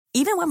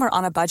Even when we're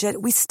on a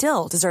budget, we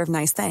still deserve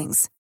nice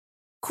things.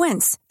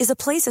 Quince is a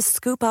place to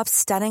scoop up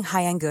stunning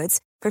high-end goods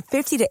for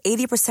 50 to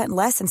 80%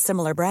 less than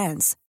similar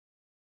brands.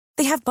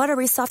 They have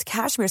buttery soft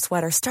cashmere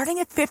sweaters starting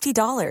at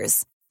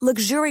 $50,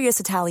 luxurious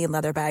Italian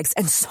leather bags,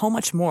 and so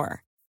much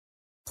more.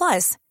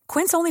 Plus,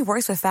 Quince only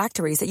works with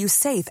factories that use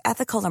safe,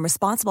 ethical, and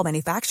responsible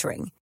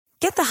manufacturing.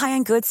 Get the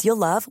high-end goods you'll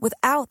love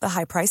without the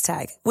high price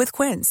tag with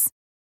Quince.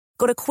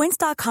 Go to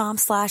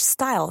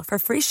quince.com/style for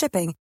free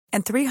shipping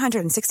and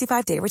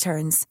 365-day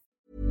returns.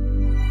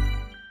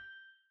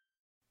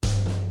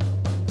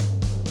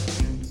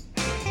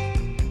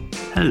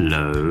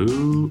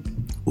 Hello,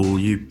 all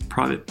you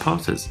private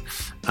parters.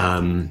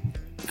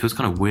 It feels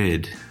kind of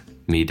weird,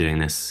 me doing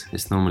this.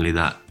 It's normally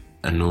that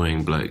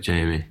annoying bloke,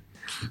 Jamie.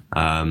 It's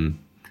kind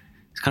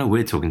of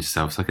weird talking to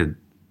yourself. It's like a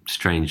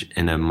strange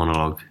inner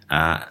monologue.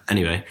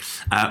 Anyway,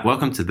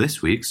 welcome to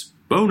this week's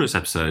bonus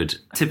episode.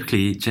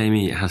 Typically,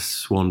 Jamie has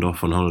swanned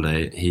off on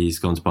holiday. He's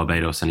gone to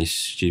Barbados and he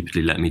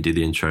stupidly let me do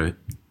the intro.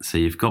 So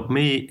you've got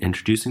me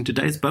introducing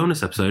today's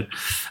bonus episode.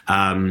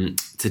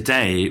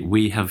 Today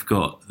we have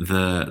got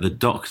the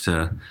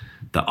doctor,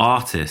 the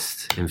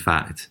artist, in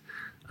fact,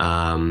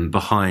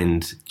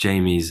 behind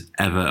Jamie's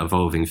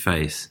ever-evolving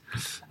face.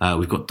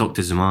 We've got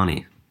Dr.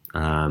 Zamani,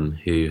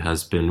 who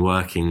has been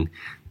working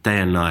day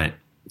and night,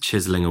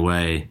 chiseling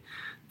away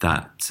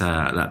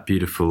that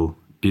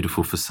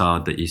beautiful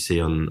facade that you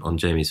see on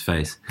Jamie's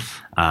face.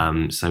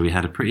 So we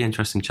had a pretty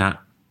interesting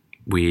chat.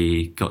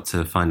 We got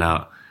to find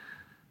out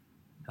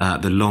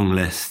the long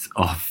list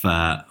of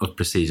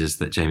procedures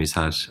that Jamie's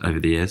had over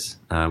the years,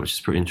 which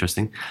is pretty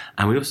interesting.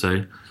 And we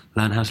also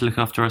learned how to look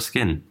after our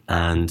skin.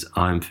 And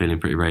I'm feeling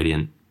pretty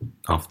radiant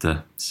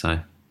after. So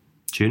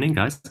tune in,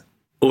 guys.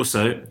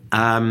 Also,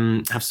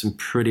 have some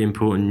pretty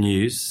important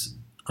news.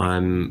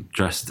 I'm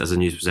dressed as a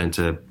news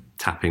presenter,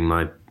 tapping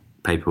my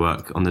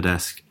paperwork on the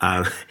desk.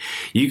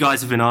 You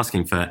guys have been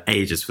asking for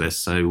ages for this,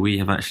 so we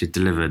have actually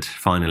delivered,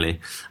 finally.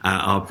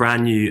 Our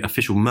brand new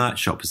official merch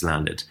shop has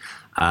landed.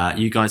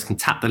 You guys can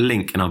tap the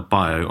link in our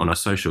bio on our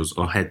socials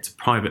or head to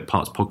Private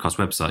Parts Podcast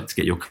website to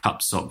get your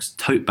cups, socks,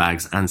 tote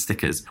bags and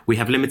stickers. We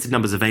have limited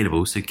numbers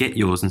available, so get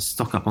yours and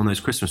stock up on those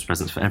Christmas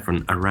presents for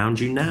everyone around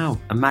you now.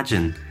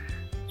 Imagine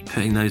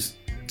putting those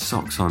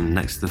socks on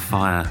next to the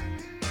fire,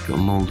 got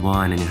mulled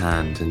wine in your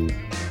hand and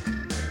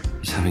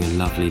just having a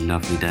lovely,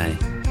 lovely day.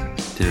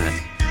 Do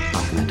it.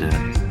 I'm going to do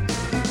it.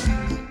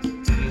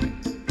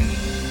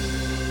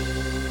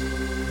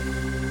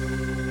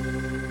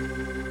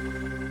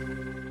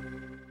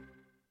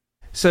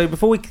 So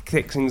before we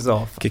kick things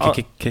off,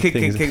 kick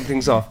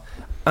things off.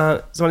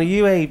 So are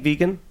you a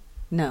vegan?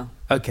 No.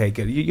 Okay,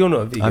 good. You're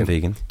not a vegan. I'm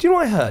vegan. Do you know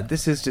what I heard?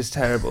 This is just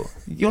terrible.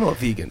 You're not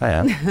vegan. I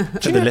am.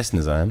 To the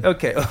listeners, I am.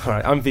 Okay, all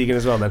right. I'm vegan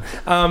as well then.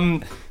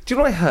 Do you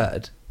know what I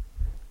heard?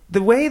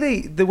 The way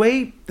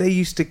they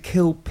used to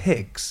kill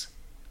pigs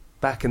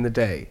back in the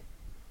day.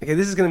 Okay,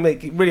 this is going to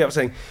make it really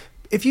upsetting.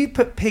 If you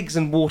put pigs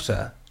in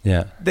water,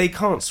 they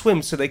can't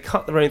swim, so they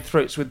cut their own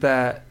throats with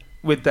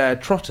their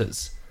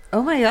trotters.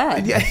 Oh my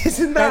God! Yeah,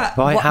 isn't that?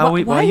 Why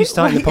are you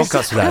starting the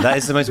podcast with that? That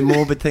is the most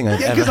morbid thing I've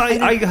ever. Because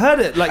I heard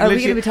it. Like, are we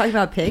going to be talking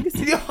about pigs?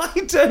 I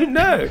don't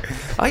know.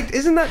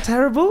 Isn't that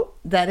terrible?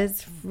 That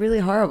is really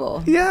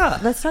horrible. Yeah.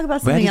 Let's talk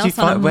about something else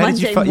on a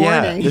Monday morning.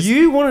 Yeah.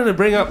 You wanted to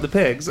bring up the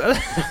pigs.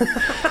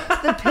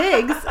 The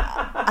pigs?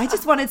 I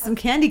just wanted some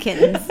candy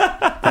kittens.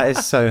 That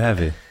is so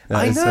heavy.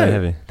 I know. So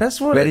heavy.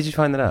 Where did you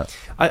find that out?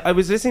 I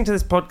was listening to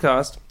this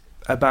podcast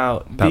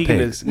about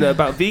veganism. No,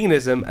 about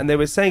veganism, and they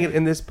were saying it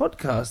in this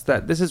podcast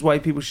that this is why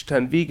people should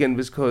turn vegan,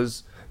 was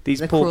because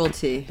the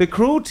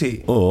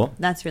cruelty, or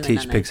that's really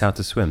teach pigs how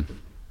to swim.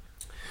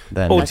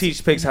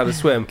 Teach pigs how to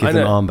swim. Give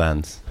them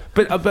armbands.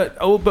 But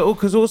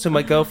because also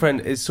my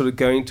girlfriend is sort of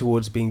going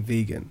towards being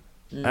vegan,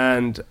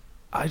 and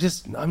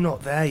I'm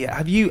not there yet.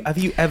 Have you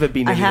ever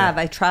been? I have.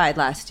 I tried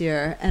last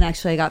year, and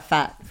actually I got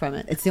fat from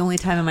it. It's the only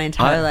time in my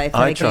entire life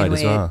that I tried gained as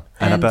weight. well.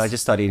 But I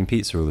just started eating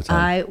pizza all the time.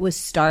 I was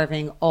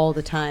starving all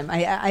the time.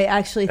 I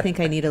actually think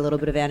I need a little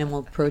bit of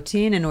animal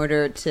protein in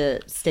order to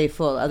stay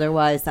full.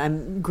 Otherwise,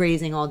 I'm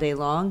grazing all day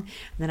long.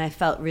 And then I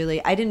felt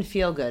I didn't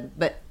feel good.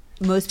 But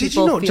most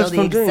people feel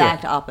the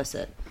exact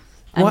opposite.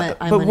 But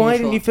why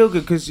didn't you feel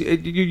good? Because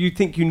you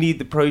think you need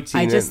the protein.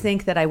 I just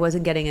think that I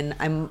wasn't getting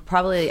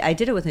I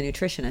did it with a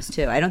nutritionist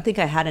too. I don't think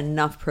I had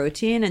enough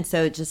protein, and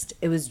so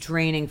it was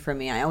draining for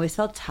me. I always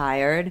felt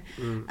tired,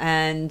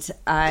 and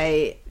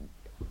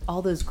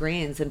all those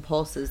grains and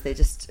pulses, they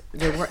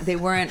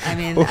weren't. I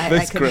mean,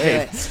 I couldn't do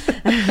it.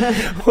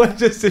 What,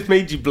 just it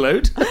made you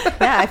bloat?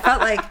 Yeah, I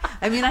felt like.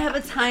 I mean, I have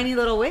a tiny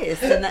little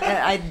waist, and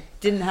I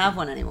didn't have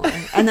one anymore.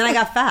 And then I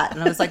got fat,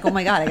 and I was like, oh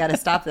my God, I got to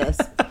stop this.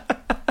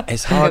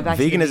 It's hard.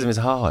 Veganism is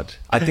hard.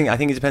 I think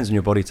it depends on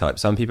your body type.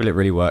 Some people it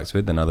really works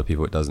with, and other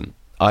people it doesn't.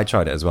 I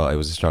tried it as well. It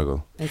was a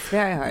struggle. It's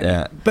very hard.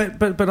 Yeah.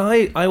 But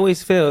I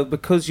always feel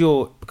because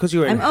you're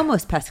I'm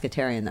almost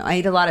pescatarian though. I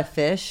eat a lot of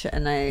fish,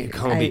 and you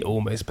can't be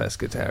almost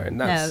pescatarian.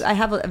 No,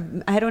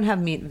 I don't have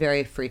meat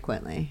very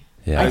frequently.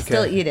 Yeah. I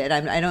still eat it.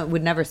 I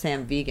would never say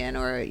I'm vegan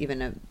or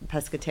even a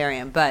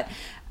pescatarian, but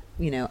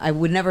I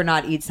would never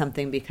not eat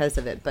something because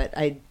of it, but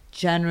I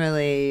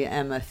generally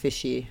am a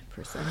fishy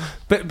person.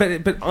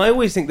 But I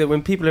always think that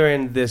when people are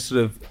in this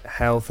sort of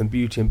health and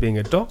beauty and being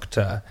a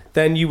doctor,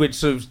 then you would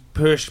sort of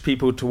push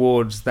people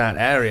towards that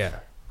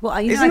area. Well,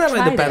 isn't that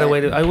like the better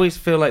way to? I always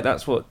feel like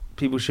that's what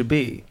people should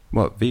be.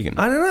 What, vegan?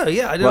 I don't know.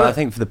 Yeah, I don't well, know. I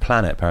think for the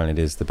planet, apparently,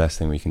 it is the best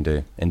thing we can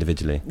do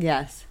individually.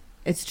 Yes,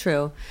 it's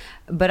true.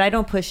 But I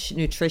don't push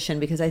nutrition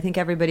because I think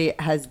everybody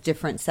has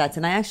different sets.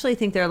 And I actually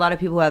think there are a lot of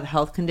people who have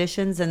health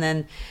conditions. And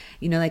then,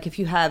 like if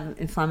you have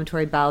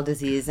inflammatory bowel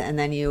disease and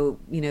then you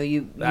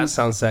That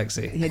sounds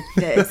sexy.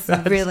 It's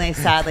really,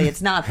 sadly,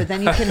 it's not. But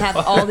then you can have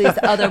all these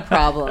other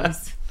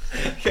problems.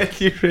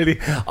 You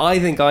really? I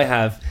think I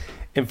have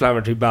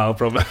inflammatory bowel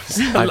problems.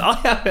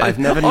 I've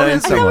never known I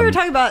someone. know we were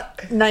talking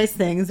about nice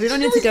things. We don't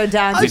need to go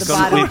down to the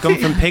bottom. We've gone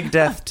from pig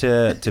death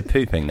to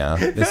pooping now.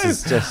 This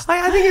is just.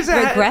 I think it's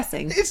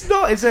regressing. It's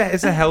not.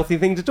 It's a healthy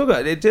thing to talk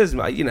about. It does.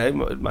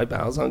 My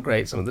bowels aren't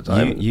great some of the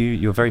time.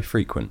 You're very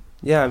frequent.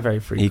 Yeah, I'm very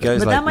frequent. He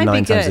goes But like that might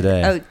 9 be good. times a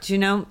day. Oh, do you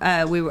know?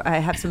 I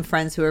have some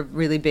friends who are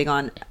really big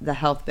on the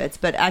health bits.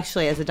 But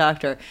actually, as a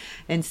doctor,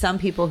 and some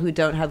people who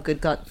don't have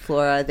good gut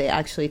flora, they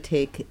actually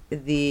take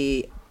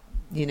the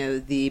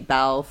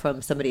bowel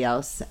from somebody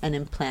else and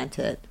implant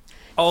it.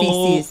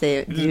 Feces,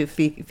 they do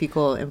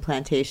fecal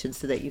implantation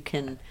so that you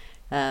can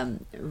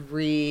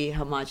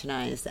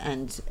re-homogenize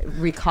and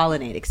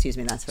recolonate. Excuse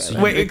me, that's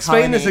what. Wait,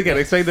 explain this again.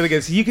 Explain that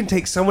again. So you can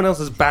take someone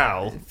else's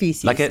bowel,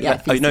 feces.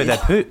 Feces. Their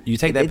poo. You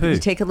take their poo. You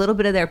take a little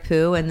bit of their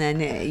poo and then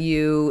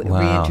you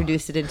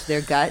reintroduce it into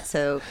their gut.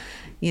 So.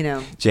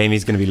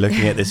 Jamie's going to be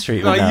looking at this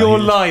treatment now. You're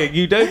lying.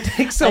 You don't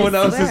take someone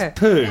else's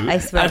poo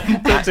and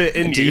put it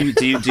in you.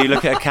 Do you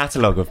look at a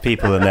catalogue of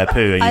people and their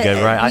poo and you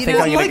go, right, I think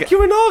I'm going to...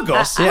 You're an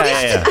Argos.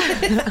 Yeah.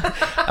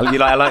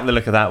 I like the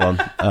look of that one.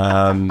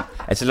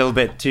 It's a little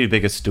bit too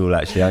big a stool,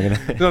 actually.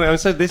 I'm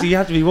so this. You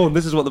have to be warned.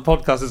 This is what the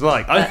podcast is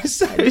like. I'm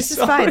so this is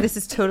sorry. fine. This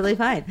is totally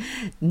fine.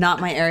 Not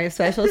my area of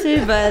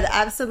specialty, but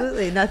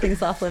absolutely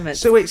nothing's off limits.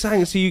 So wait, so hang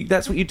on. So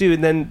that's what you do,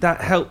 and then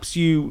that helps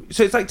you.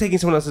 So it's like taking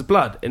someone else's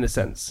blood, in a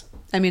sense.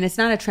 I mean, it's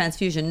not a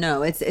transfusion.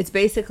 No, it's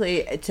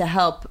basically to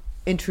help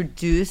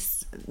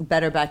introduce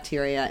better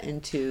bacteria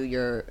into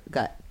your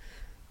gut,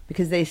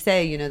 because they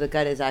say the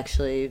gut is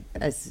actually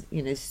a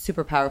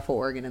super powerful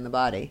organ in the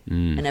body,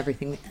 and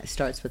everything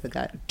starts with the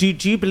gut. Do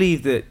you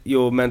believe that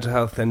your mental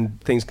health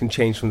and things can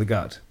change from the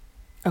gut?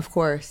 Of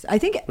course, I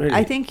think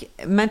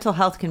mental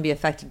health can be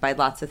affected by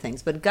lots of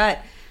things, but gut,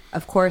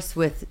 of course,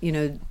 with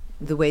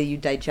the way you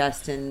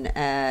digest and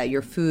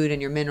your food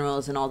and your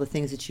minerals and all the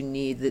things that you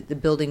need, the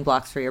building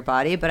blocks for your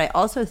body. But I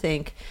also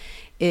think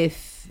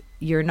if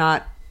you're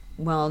not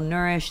well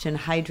nourished and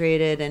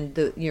hydrated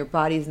and your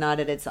body's not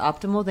at its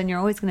optimal, then you're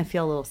always going to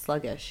feel a little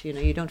sluggish.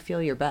 You don't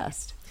feel your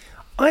best.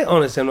 I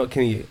honestly, I'm not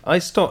kidding you. I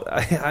stopped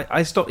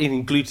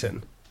eating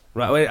gluten.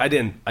 Right, wait, I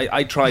didn't.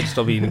 I tried to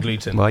stop eating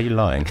gluten. Why are you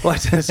lying? Well,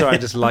 sorry, I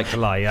just like to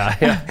lie.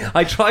 Yeah.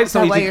 I tried to stop Is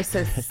that why eating. you're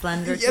so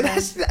slender Yeah,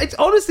 today?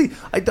 honestly,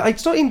 I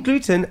stopped eating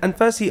gluten, and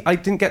firstly, I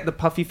didn't get the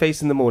puffy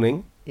face in the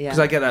morning because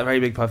I get that very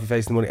big puffy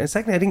face in the morning, and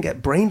secondly, I didn't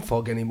get brain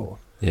fog anymore.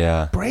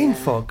 Yeah, brain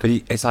fog. But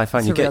I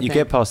find you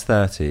get past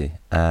 30,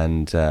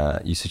 and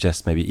you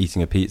suggest maybe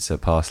eating a pizza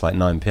past like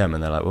 9 p.m,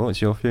 and they're like, "Well, it's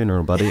your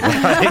funeral, buddy."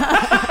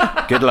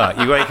 Good luck.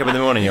 You wake up in the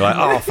morning, you're like,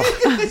 "Oh,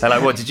 fuck." They're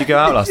like, "What, did you go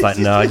out last night?"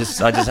 "No, I just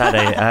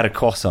had a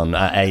croissant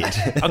at 8.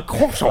 A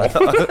croissant.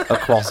 A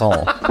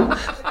croissant.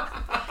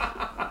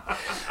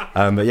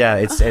 But yeah,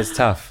 it's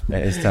tough.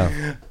 It is tough.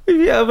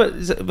 Yeah,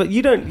 but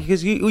you don't,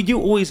 because you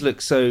always look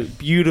so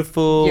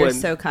beautiful. You're and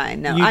so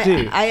kind. No, you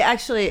do. I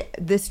actually,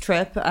 this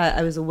trip,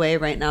 I was away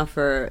right now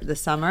for the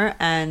summer,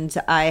 and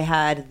I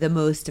had the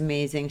most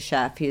amazing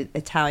chef. He's an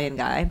Italian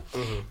guy.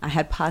 Mm-hmm. I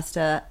had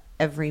pasta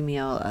every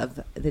meal of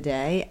the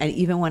day, and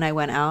even when I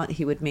went out,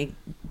 he would make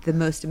the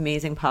most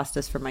amazing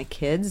pastas for my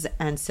kids,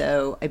 and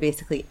so I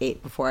basically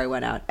ate before I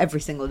went out every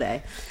single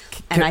day.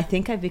 And I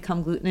think I've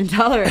become gluten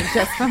intolerant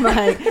just from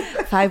my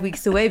 5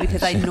 weeks away,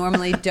 because I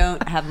normally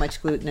don't have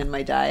much gluten in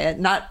my diet,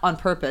 not on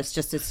purpose,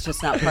 it's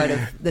just not part of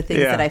the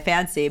things that I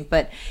fancy.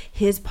 But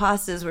his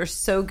pastas were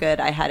so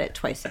good, I had it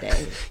twice a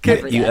day.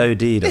 You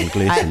OD'd on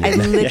gluten. I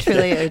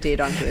literally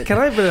OD'd on gluten. Can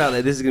I put it out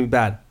there? This is going to be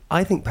bad.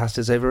 I think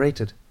pasta's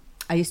overrated.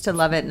 I used to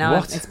love it. Now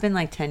What? it's been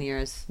like 10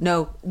 years.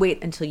 No,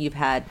 wait until you've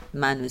had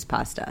Manu's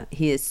pasta.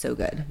 He is so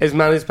good. His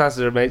Manu's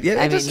pasta amazing. Yeah,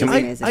 I mean, he's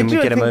amazing. Can we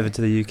get him over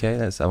to the UK?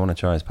 I want to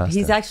try his pasta.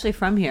 He's actually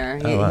from here.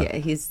 Wow.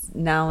 He's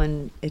now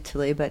in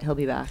Italy, but he'll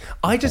be back.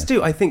 I just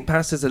do. I think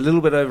pasta's a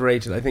little bit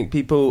overrated. I think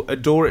people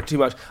adore it too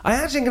much. I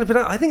actually am going to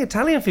put out, I think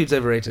Italian food's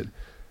overrated.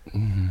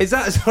 Is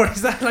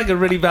that like a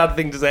really bad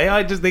thing to say?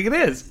 I just think it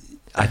is.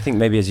 I think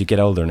maybe as you get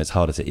older and it's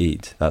harder to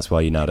eat, that's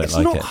why you now don't It's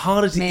like not it.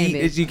 harder to Maybe.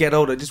 eat as you get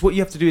older. Just what you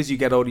have to do as you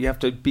get older, you have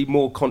to be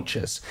more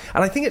conscious.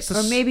 And I think it's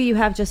Or maybe you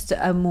have just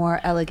a more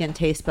elegant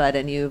taste bud,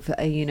 and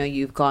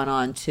you've gone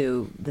on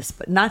to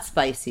not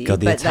spicy.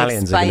 God, the but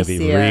Italians like are going to be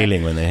spicier.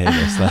 reeling when they hear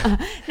this. Like,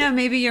 No,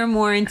 maybe you're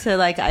more into,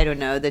 like, I don't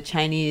know, the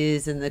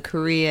Chinese and the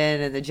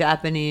Korean and the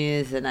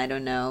Japanese, and I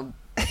don't know,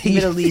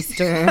 Middle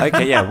Eastern.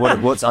 Okay, yeah.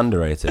 What's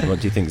underrated? What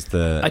do you think's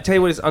the? I tell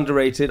you what is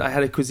underrated. I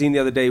had a cuisine the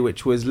other day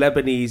which was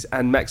Lebanese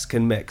and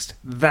Mexican mixed.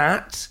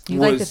 That You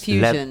was like the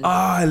fusion. Oh,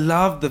 I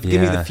love the.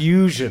 Give me Yeah. the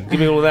fusion. Give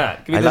me all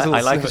that. Give me this I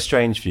little like a snippet.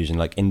 strange fusion,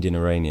 like Indian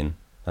Iranian.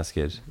 That's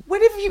good.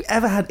 When have you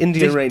ever had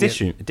Indian Iranian?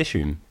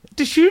 Dishum.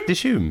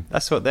 Dishoom?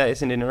 That's what that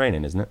is in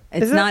Iranian, isn't it?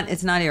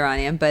 It's not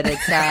Iranian, but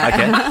it's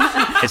Okay.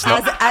 It's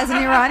not. as an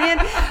Iranian,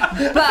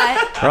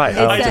 but Right. it's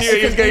I knew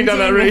he was going down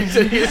that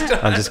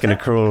route. I'm just going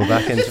to crawl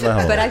back into my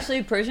hole. But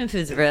actually, Persian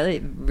food is really,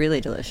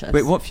 really delicious.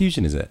 Wait, what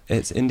fusion is it?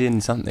 It's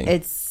Indian something.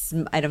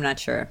 I'm not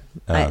sure.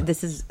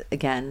 This is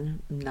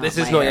again not. This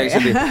is my not area.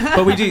 actually,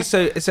 but we do.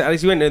 So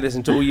Alex, you won't know this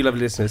until all you lovely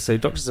listeners. So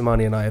Dr.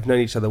 Zamani and I have known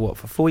each other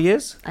for 4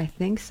 years. I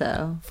think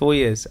so. 4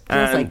 years.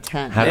 Feels like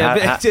 10. How- Yeah, how-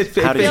 but it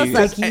how did Feels you-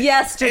 like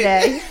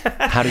yesterday.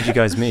 How did you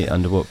guys meet?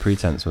 Under what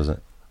pretense was it?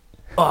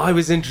 Oh, I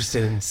was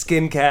interested in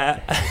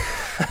skincare,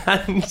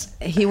 and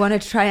He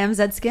wanted to try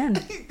MZ Skin.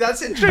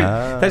 that's it. True.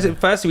 That's it.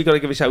 Firstly, we got to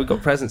give a shout. We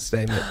got presents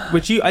today, mate,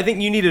 which I think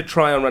you need to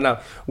try on right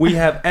now. We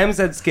have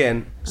MZ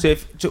Skin. So,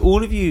 if to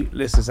all of you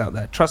listeners out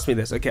there, trust me,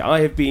 this. Okay,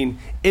 I have been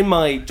in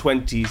my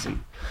 20s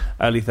and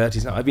early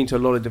 30s now. I've been to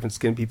a lot of different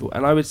skin people,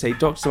 and I would say,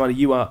 Dr. Samani,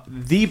 you are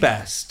the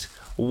best,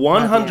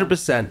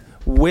 100%,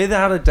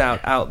 without a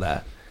doubt, out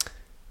there.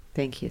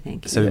 Thank you.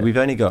 So we've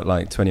only got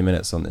like 20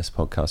 minutes on this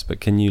podcast,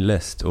 but can you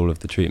list all of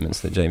the treatments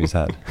that Jamie's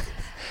had?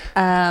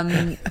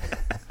 Um,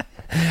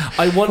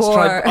 I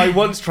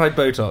once tried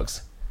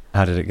Botox.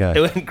 How did it go?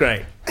 It went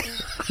great.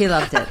 he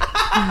loved it.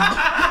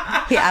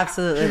 He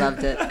absolutely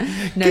loved it.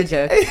 No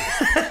joke.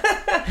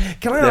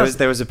 Can I ask?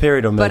 There was a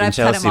period on But Made in I've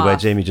cut Chelsea him where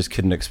off. Jamie just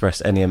couldn't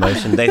express any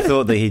emotion. They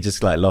thought that he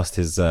just like lost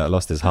his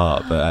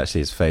heart, but actually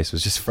his face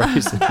was just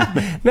frozen.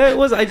 No, it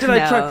wasn't. I did. I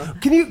No.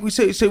 tried. Can you?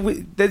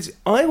 There's.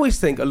 I always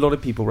think a lot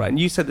of people, right? And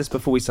you said this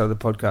before we started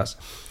the podcast,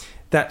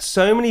 that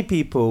so many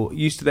people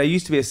there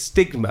used to be a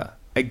stigma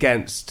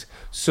against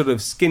sort of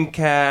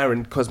skincare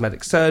and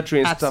cosmetic surgery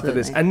and stuff like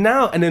this.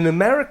 Absolutely. And in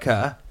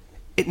America,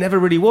 it never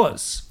really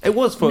was. It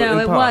was for No, in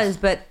it past. was,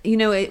 but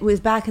it was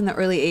back in the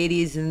early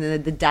 '80s and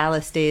the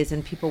Dallas days,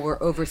 and people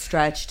were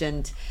overstretched,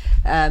 and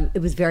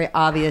it was very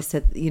obvious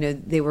that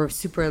they were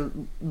super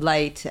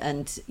light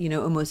and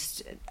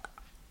almost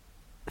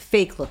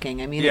fake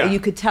looking. I mean, Yeah. you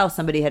could tell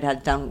somebody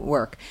had done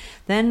work.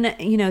 Then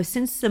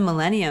since the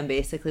millennium,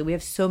 basically, we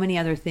have so many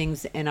other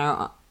things in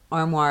our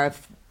armoire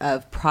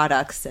of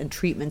products and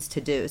treatments to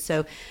do.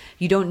 So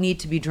you don't need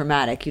to be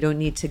dramatic. You don't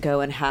need to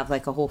go and have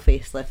like a whole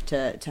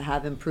facelift to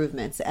have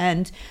improvements.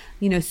 And,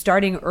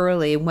 starting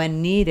early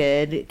when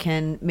needed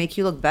can make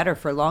you look better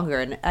for longer.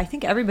 And I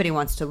think everybody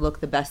wants to look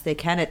the best they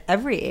can at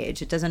every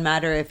age. It doesn't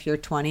matter if you're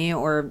 20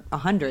 or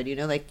 100,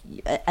 like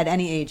at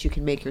any age you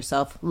can make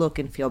yourself look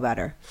and feel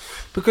better.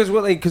 Because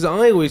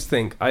I always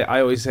think I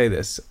always say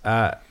this.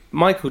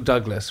 Michael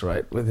Douglas,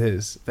 right, with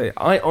his.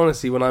 I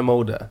honestly, when I'm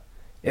older,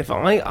 if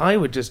I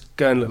would just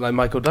go and look like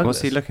Michael Douglas.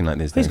 What's he looking like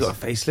these He's days? got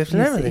a facelift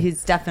and everything.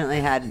 He's definitely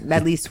had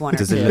at least one or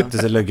Does two.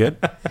 it look good?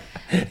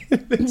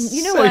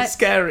 You know so what?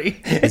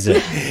 scary. Is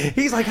it?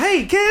 He's like,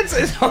 hey kids,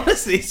 it's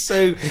honestly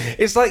so.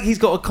 It's like he's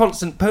got a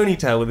constant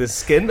ponytail with his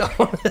skin.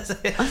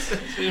 Honestly,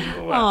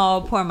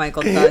 Oh, poor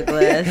Michael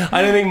Douglas.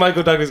 I don't think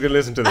Michael Douglas is going to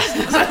listen to this.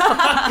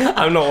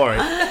 I'm not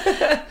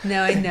worried.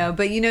 No, I know,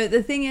 but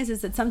the thing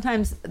is that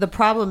sometimes the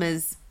problem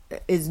is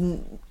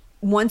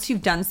once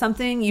you've done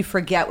something, you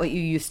forget what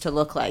you used to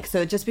look like.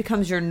 So it just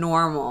becomes your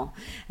normal.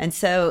 And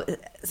so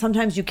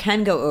sometimes you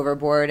can go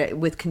overboard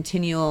with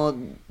continual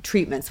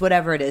treatments,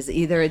 whatever it is,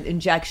 either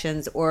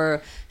injections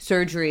or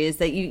surgeries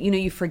that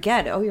you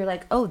forget. Oh, you're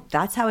like, oh,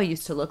 that's how I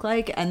used to look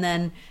like. And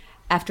then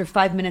after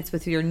 5 minutes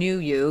with your new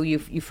you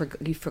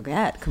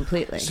forget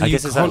completely. So I you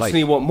guess it's that,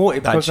 constantly want more.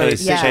 It That becomes like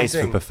chase, a Yeah. chase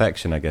for thing.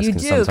 perfection, I guess. You can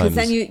do, sometimes because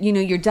then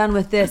you're done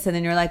with this, and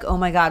then you're like, oh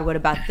my god, what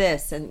about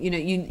this? And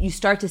you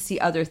start to see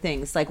other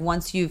things. Like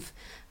once you've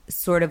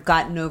sort of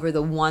gotten over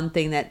the one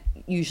thing that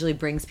usually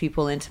brings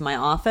people into my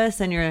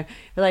office, and you're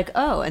like,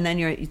 oh, and then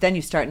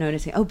you start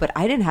noticing, oh, but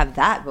I didn't have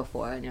that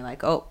before, and you're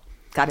like, oh,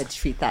 got to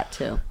treat that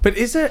too. But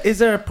is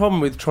there a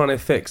problem with trying to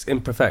fix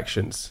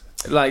imperfections?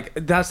 Like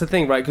that's the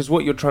thing, right? Because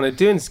what you're trying to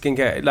do in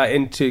skincare, like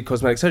into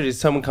cosmetic surgery, is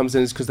someone comes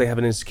in because they have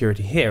an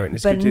insecurity here,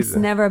 and But it's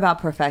never about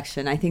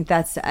perfection. I think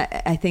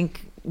I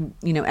think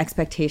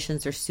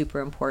expectations are super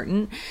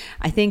important.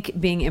 I think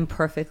being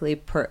imperfectly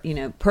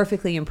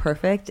perfectly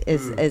imperfect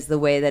is the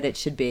way that it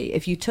should be.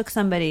 If you took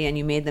somebody and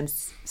you made them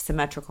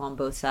symmetrical on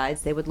both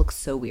sides, they would look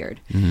so weird.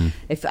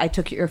 If I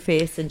took your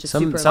face and just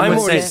Some I'm would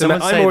already, say- some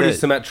would I'm say already that-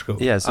 symmetrical.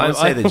 Yeah, some would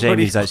say I'm that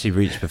Jamie's already- actually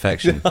reached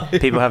perfection.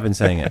 People have been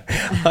saying it.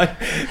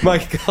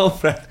 My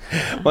girlfriend,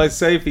 my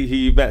Sophie, who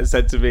you met,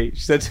 said to me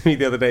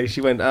the other day,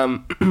 she went,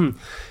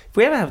 if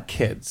we ever have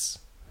kids,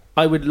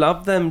 I would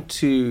love them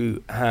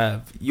to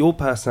have your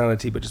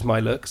personality, but just my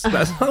looks.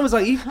 I was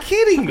like, are you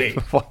kidding me?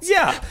 What?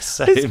 Yeah,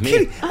 So it's mean.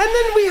 kidding. And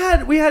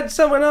then we had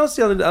someone else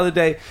the other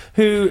day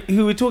who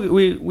were talking.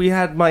 We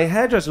had my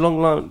hairdresser,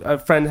 long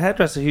friend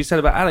hairdresser, who said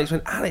about Alex.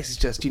 When Alex is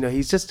just,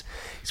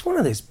 he's one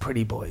of those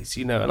pretty boys,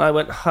 And I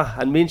went, huh.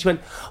 And she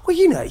went, well,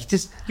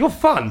 you're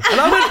fun. And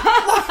I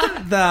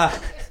went, what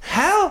the?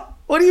 hell?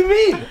 What do you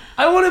mean?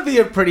 I want to be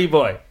a pretty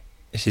boy.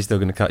 Is she still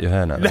going to cut your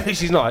hair now? No,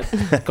 she's not.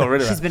 Got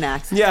rid of that. She's been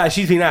axed. Yeah,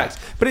 she's been axed.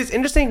 But it's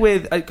interesting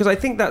with because I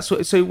think that's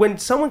what. So when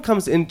someone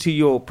comes into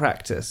your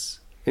practice,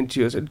 into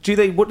yours,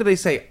 what do they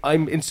say?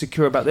 I'm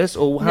insecure about this,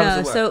 or how does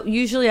it work? So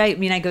usually,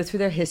 I go through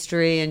their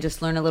history and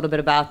just learn a little bit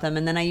about them,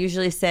 and then I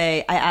usually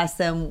ask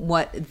them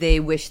what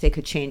they wish they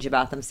could change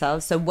about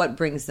themselves. So what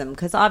brings them?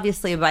 Because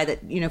obviously,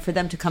 for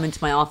them to come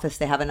into my office,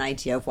 they have an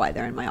idea of why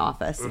they're in my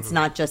office. Mm-hmm. It's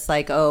not just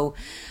like, oh,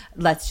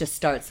 let's just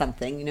start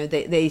something.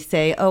 They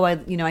say, oh,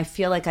 I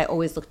feel like I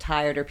always look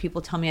tired, or people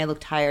tell me I look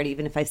tired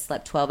even if I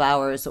slept 12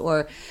 hours,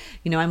 or,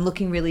 I'm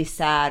looking really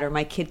sad, or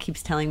my kid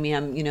keeps telling me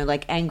I'm,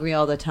 like angry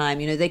all the time.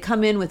 They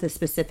come in with a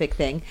specific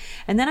thing.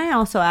 And then I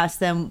also ask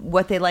them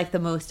what they like the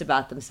most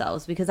about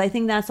themselves, because I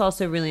think that's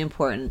also really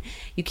important.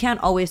 You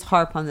can't always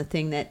harp on the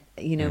thing that,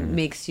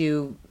 makes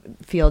you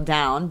feel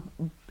down.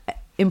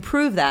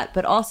 Improve that,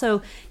 but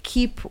also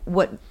keep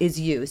what is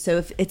you. So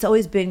if it's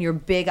always been your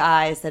big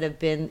eyes that have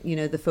been,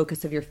 the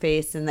focus of your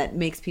face, and that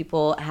makes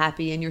people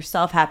happy and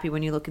yourself happy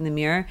when you look in the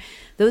mirror,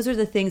 those are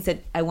the things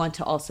that I want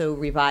to also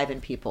revive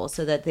in people,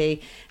 so that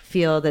they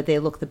feel that they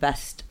look the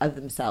best of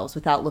themselves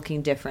without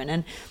looking different.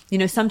 And,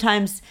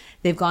 sometimes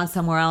they've gone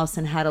somewhere else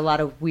and had a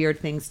lot of weird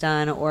things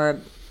done, or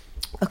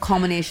a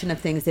culmination of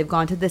things. They've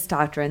gone to this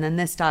doctor and then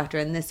this doctor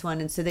and this one,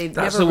 and so they've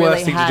That's never the worst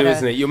really thing had to do,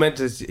 isn't it? You're meant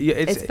to.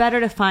 It's better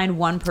to find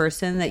one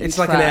person that you It's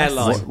trust. like an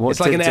airline. It's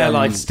like an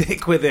airline.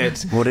 Stick with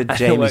it. What did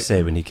Jamie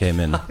say when he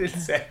came in? He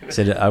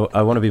said,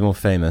 I want to be more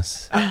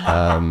famous.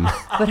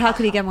 But how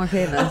could he get more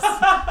famous?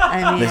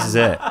 I mean, this is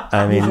it.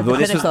 I mean,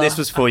 this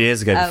was 4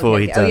 years ago, before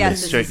he'd done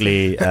this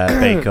Strictly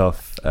Bake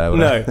Off.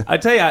 No, I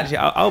tell you, actually,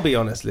 I'll be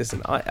honest.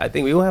 Listen, I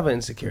think we all have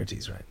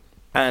insecurities, right?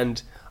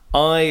 And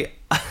we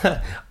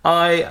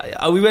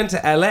went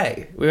to LA.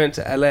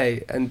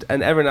 And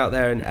everyone out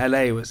there in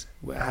LA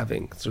were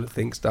having sort of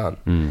things done.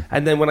 Mm.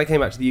 And then when I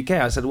came back to the UK,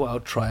 I said, well, I'll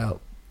try out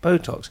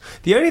Botox.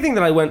 The only thing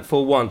that I went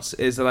for once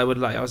is that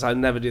I'd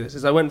never do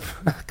this. I can't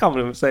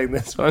believe I'm saying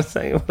this, but I'm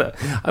saying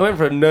I went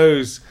for a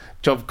nose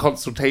job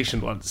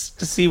consultation once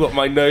to see what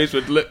my nose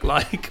would look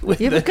like.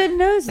 You have a good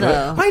nose,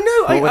 though. I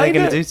know. What were they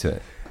going to do to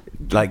it?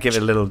 Like give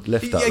it a little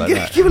lift up,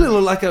 that. Give it a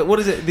little what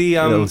is it? The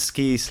a little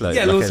ski slope.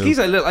 Yeah, little ski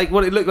slope. Look like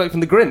what it looked like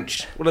from The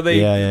Grinch. What are they?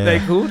 They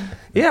called?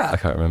 Yeah, I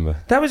can't remember.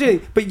 That was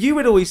it. But you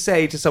would always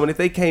say to someone if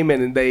they came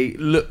in and they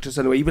looked a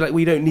certain way, you'd be like,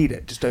 "We don't need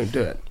it. Just don't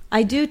do it."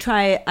 I do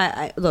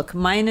try. Look,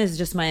 mine is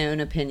just my own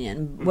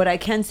opinion. What I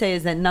can say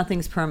is that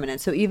nothing's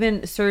permanent. So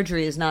even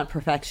surgery is not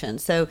perfection.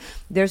 So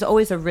there's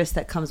always a risk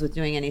that comes with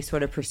doing any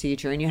sort of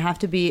procedure, and you have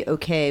to be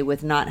okay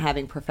with not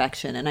having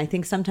perfection. And I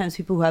think sometimes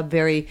people who have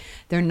they're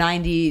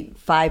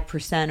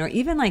 95% or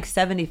even like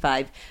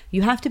 75%,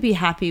 you have to be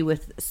happy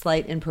with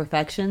slight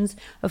imperfections.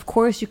 Of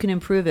course, you can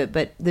improve it,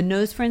 but the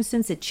nose, for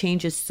instance, it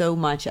changes so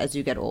much as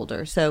you get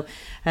older. So,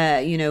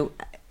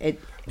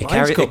 It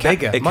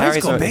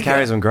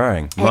carries on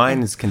growing.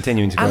 Mine is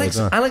continuing to grow as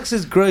well.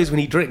 Alex's grows when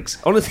he drinks.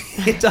 Honestly,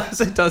 it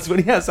does. It does when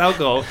he has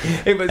alcohol.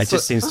 It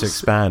just seems to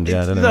expand.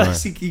 Yeah, I don't know.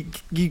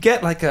 You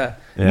get like a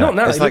not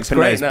now. It's like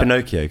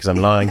Pinocchio because I'm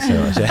lying so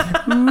much.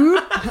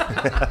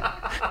 Yeah.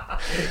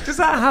 Does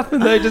that happen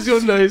though? Does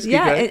your nose?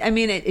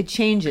 It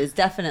changes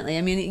definitely.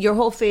 I mean, your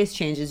whole face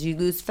changes. You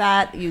lose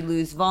fat, you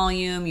lose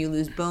volume, you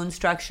lose bone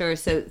structure.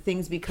 So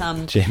things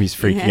become. Jamie's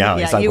freaking out.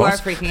 Yeah, you are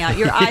freaking out.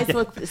 Your eyes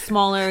look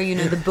smaller.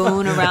 The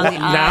bone around the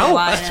eye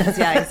widens.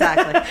 Yeah,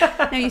 exactly.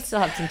 No, you still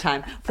have some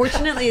time.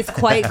 Fortunately, it's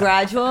quite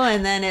gradual,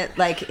 and then it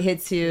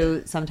hits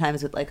you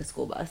sometimes with like a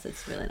school bus.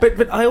 It's really.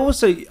 But I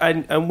also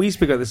and we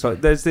speak about this. Like,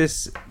 there's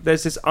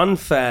this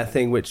unfair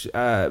thing which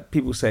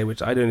people say,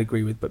 which I don't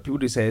agree with, but people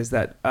do say is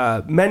that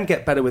men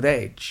get better with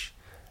age.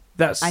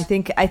 I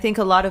think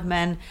a lot of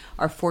men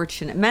are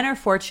fortunate. Men are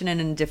fortunate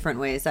in different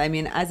ways. I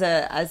mean, as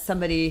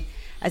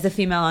a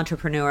female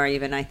entrepreneur,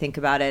 even I think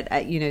about it.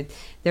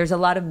 There's a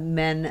lot of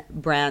men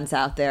brands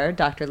out there,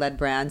 doctor-led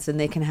brands, and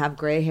they can have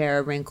gray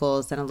hair,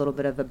 wrinkles, and a little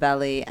bit of a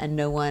belly, and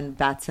no one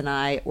bats an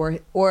eye,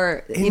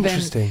 or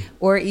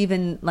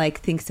even like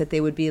thinks that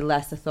they would be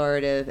less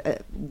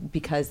authoritative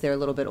because they're a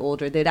little bit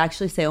older. They'd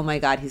actually say, "Oh my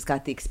God, he's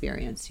got the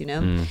experience,"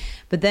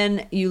 But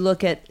then you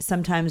look at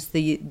sometimes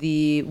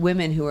the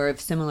women who are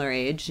of similar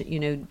age,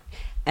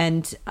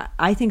 and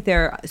I think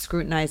they're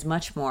scrutinized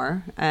much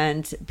more,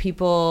 and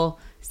people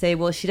say,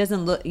 well, she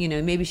doesn't look,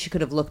 maybe she could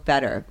have looked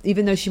better,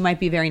 even though she might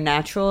be very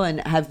natural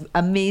and have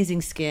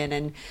amazing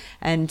skin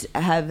and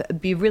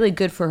be really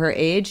good for her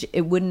age.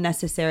 It wouldn't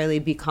necessarily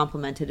be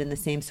complimented in the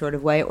same sort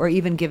of way, or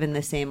even given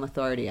the same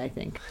authority, I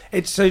think.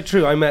 It's so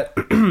true. I met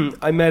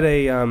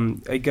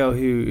a girl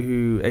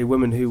a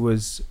woman who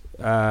was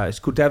it's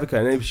called Devika,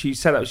 and she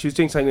was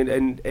doing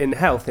something in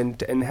health, in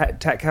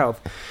tech health,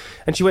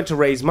 and she went to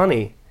raise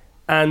money.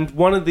 And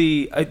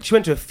she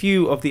went to a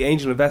few of the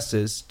angel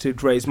investors to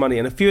raise money,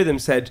 and a few of them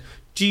said,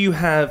 "Do you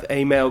have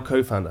a male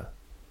co-founder?"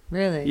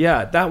 Really?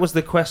 Yeah, that was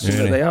the question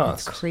that they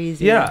asked. That's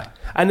crazy. Yeah,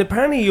 and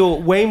apparently you're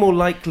way more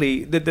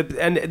likely.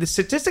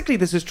 Statistically,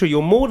 this is true.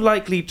 You're more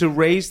likely to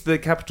raise the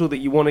capital that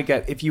you want to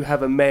get if you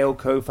have a male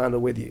co-founder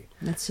with you.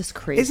 That's just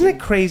crazy. Isn't it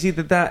crazy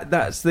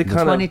that's the kind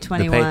of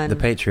 2021 the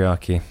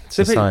patriarchy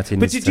society?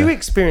 But did you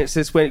experience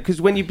this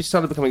when you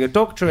started becoming a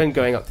doctor and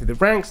going up through the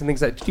ranks and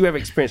things like that? Did you ever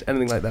experience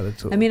anything like that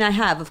at all? I mean, I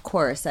have, of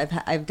course.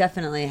 I've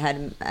definitely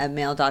had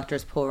male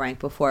doctors pull rank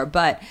before,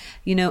 but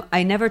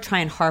I never try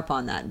and harp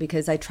on that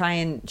because I try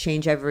and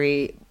change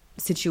every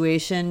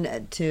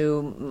situation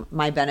to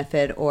my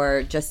benefit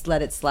or just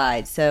let it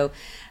slide. So,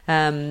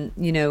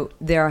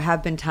 there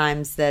have been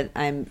times that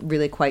I'm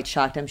really quite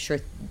shocked. I'm sure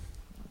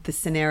the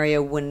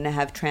scenario wouldn't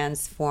have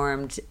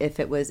transformed if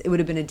it would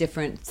have been a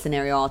different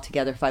scenario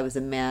altogether if I was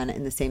a man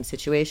in the same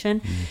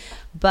situation.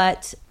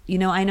 But,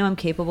 I know I'm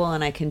capable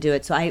and I can do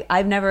it. So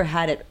I've never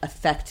had it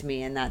affect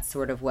me in that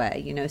sort of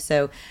way,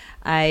 so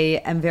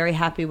I am very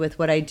happy with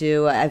what I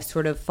do. I've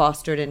sort of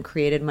fostered and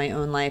created my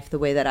own life the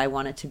way that I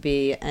want it to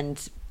be.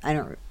 And I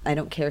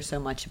don't care so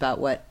much about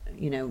what,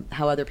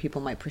 how other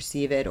people might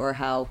perceive it or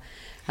how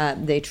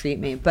they treat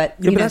me. But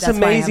that's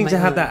amazing to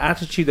have that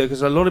attitude, though,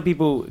 because a lot of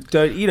people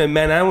don't,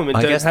 men and women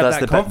don't have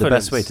that confidence. The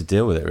best way to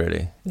deal with it,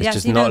 really. It's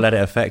just not let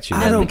it affect you.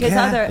 I don't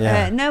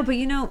care. No, but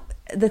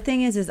the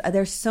thing is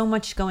there's so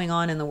much going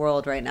on in the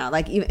world right now.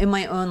 Like in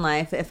my own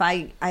life, if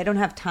I don't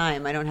have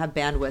time, I don't have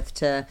bandwidth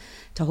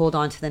to hold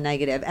on to the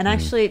negative. And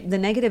actually, the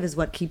negative is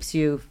what keeps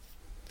you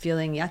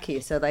feeling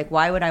yucky. So, like,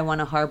 why would I want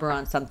to harbor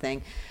on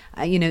something?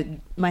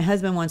 My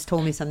husband once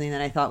told me something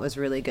that I thought was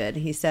really good.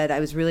 He said, I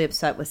was really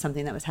upset with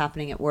something that was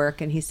happening at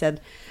work. And he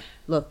said,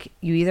 look,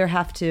 you either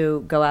have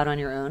to go out on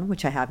your own,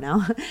 which I have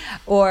now,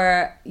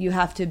 or you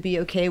have to be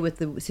okay with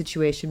the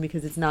situation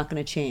because it's not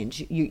going to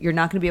change. You're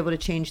not going to be able to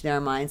change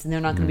their minds and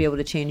they're not going to be able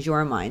to change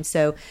your mind.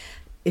 So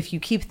if you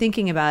keep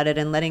thinking about it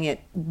and letting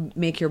it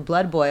make your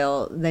blood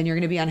boil, then you're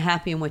going to be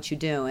unhappy in what you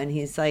do. And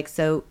he's like,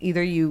 so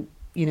either you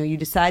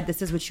decide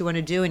this is what you want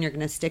to do and you're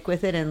going to stick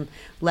with it and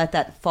let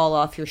that fall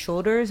off your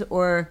shoulders,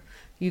 or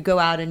you go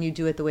out and you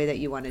do it the way that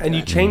you want to do it. And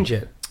you change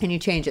it. And you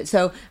change it.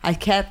 So I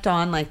kept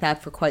on like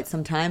that for quite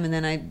some time, and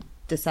then I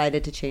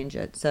decided to change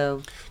it.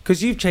 So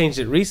because you've changed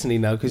it recently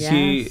now, because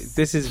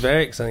this is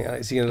very exciting,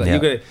 Alex.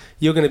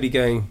 You're going to be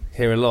going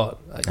here a lot.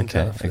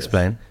 Okay,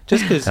 explain.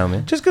 Just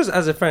because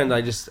as a friend,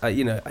 I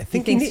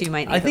think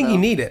you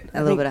need it.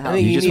 A little bit of help.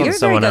 You just want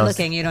someone else.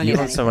 Looking. You don't you need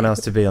want someone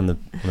else to be on the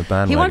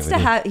bandwagon.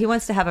 He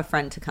wants to have a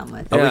friend to come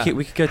with. Oh,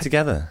 we could go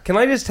together. Can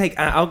I just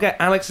I'll get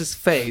Alex's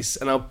face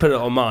and I'll put it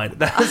on mine.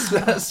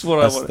 That's what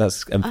I want.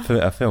 That's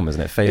a film,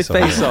 isn't it? Face Off.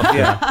 Face Off.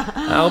 Yeah.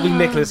 I'll be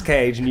Nicolas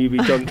Cage and you be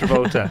John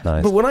Travolta.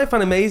 Nice. But what I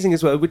find amazing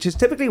as well, which is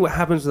typically what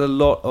happens with a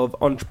lot of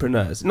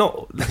entrepreneurs.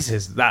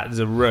 That is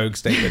a rogue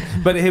statement,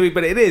 but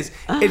it is.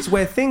 It's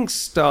where things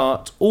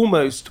start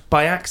almost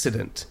by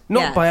accident,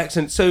 not by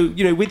accident. So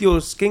with your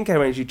skincare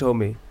range, you told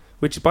me,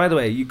 which by the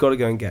way you got to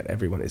go and get.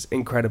 Everyone, is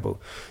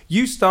incredible.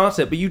 You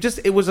started, but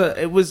it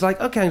was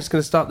like, okay, I'm just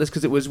going to start this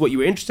because it was what you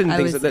were interested in.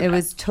 It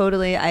was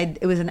totally. I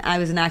was an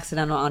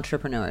accidental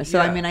entrepreneur. So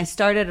I mean, I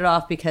started it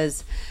off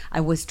because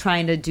I was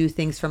trying to do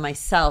things for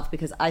myself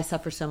because I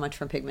suffer so much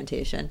from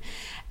pigmentation,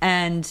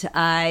 and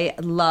I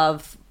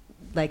love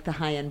like the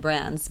high-end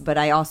brands, but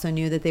I also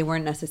knew that they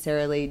weren't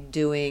necessarily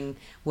doing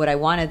what I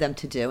wanted them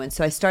to do. And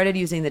so I started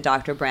using the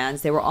doctor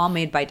brands. They were all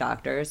made by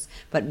doctors,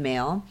 but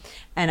male.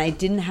 And I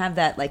didn't have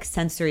that like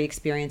sensory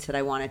experience that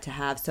I wanted to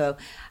have. So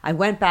I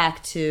went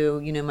back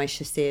to, my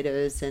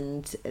Shiseidos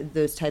and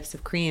those types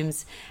of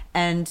creams.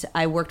 And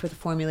I worked with a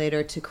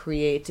formulator to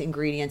create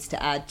ingredients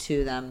to add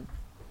to them.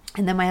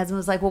 And then my husband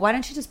was like, well, why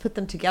don't you just put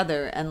them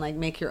together and like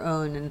make your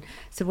own? And I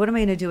said, what am I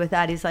going to do with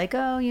that? He's like,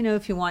 oh,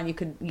 if you want, you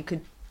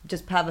could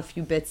just have a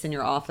few bits in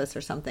your office or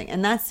something.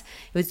 And it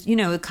was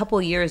a couple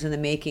of years in the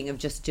making of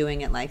just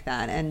doing it like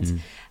that. And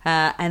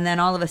and then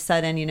all of a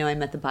sudden, I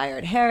met the buyer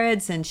at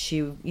Harrods, and she,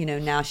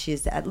 now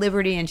she's at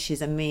Liberty and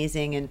she's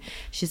amazing. And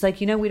she's like,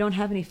 we don't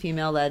have any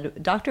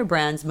female-led doctor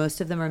brands. Most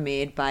of them are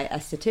made by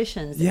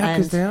estheticians. Yeah,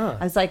 because they are.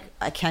 I was like,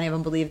 I can't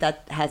even believe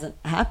that hasn't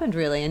happened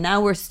really. And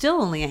now we're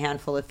still only a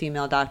handful of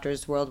female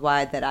doctors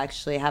worldwide that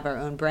actually have our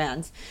own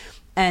brands.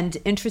 And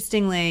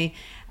interestingly,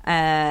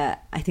 I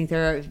think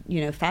they're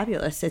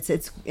fabulous.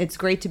 It's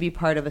great to be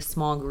part of a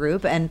small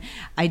group, and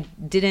I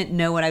didn't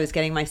know what I was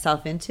getting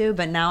myself into,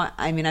 but now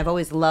I've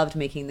always loved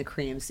making the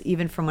creams,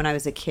 even from when I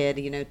was a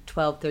kid,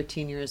 12,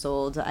 13 years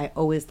old. I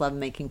always loved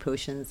making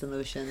potions and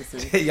lotions.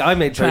 And yeah, I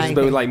made potions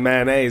but with like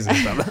mayonnaise and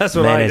stuff. That's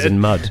what mayonnaise I did.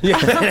 And mud.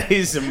 Yeah,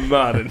 mayonnaise and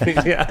mud. And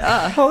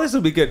this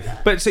will be good.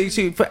 But so you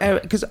see, for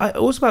Eric, because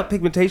also about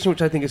pigmentation,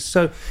 which I think is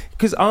so,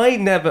 because I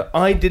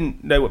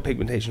didn't know what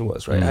pigmentation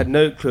was, right? I had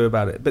no clue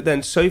about it. But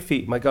then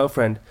Sophie, my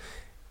girlfriend,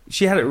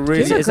 she had it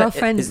really. Do you have a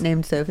girlfriend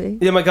named Sophie?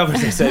 Yeah, my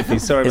girlfriend's named Sophie.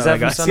 Sorry about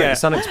that, guys.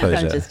 Sun exposure.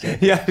 I'm just kidding.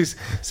 Yeah,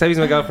 Sophie's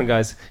my girlfriend,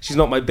 guys. She's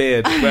not my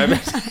beard.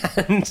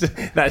 And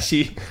that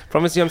she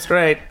promise you I'm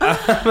straight.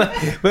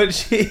 But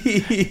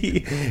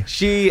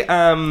she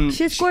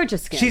has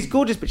gorgeous skin. She's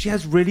gorgeous, but she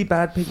has really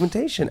bad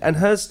pigmentation, and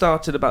hers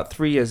started about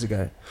 3 years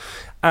ago,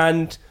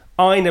 and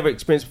I never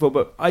experienced before,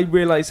 but I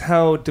realize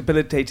how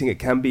debilitating it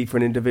can be for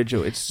an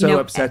individual. It's so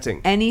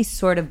upsetting. Any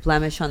sort of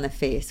blemish on the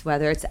face,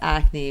 whether it's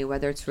acne,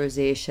 whether it's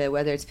rosacea,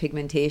 whether it's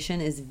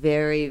pigmentation, is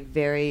very,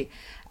 very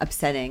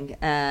upsetting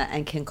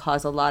and can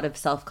cause a lot of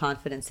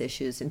self-confidence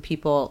issues in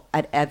people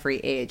at every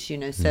age,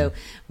 so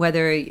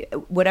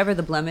whatever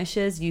the blemish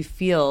is, you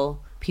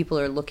feel people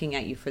are looking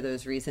at you for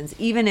those reasons,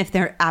 even if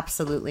they're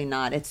absolutely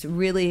not. It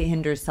really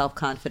hinders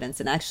self-confidence.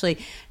 And actually,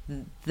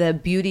 the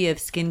beauty of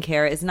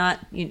skincare is not,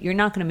 you're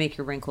not going to make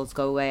your wrinkles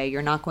go away.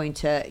 You're not going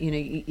to,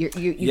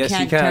 you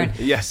can't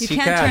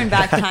turn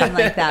back time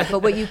like that.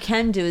 But what you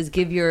can do is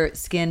give your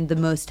skin the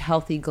most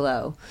healthy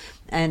glow.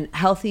 And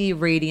healthy,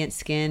 radiant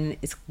skin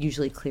is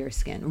usually clear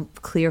skin,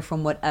 clear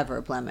from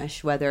whatever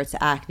blemish, whether it's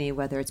acne,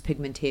 whether it's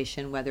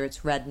pigmentation, whether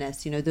it's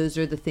redness. Those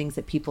are the things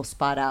that people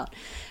spot out.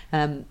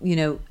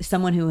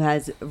 Someone who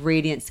has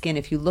radiant skin,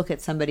 if you look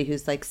at somebody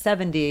who's like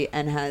 70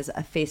 and has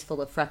a face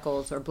full of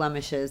freckles or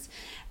blemishes,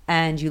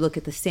 and you look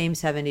at the same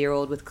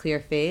 70-year-old with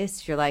clear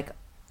face, you're like,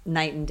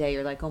 night and day.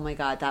 You're like, oh my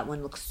God, that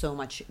one looks so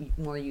much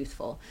more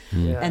youthful.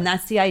 Yeah. And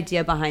that's the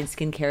idea behind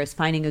skincare, is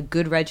finding a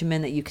good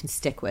regimen that you can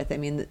stick with. I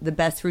mean, the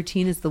best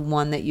routine is the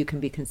one that you can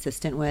be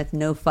consistent with,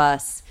 no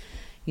fuss,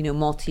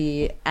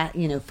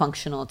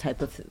 functional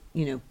type of,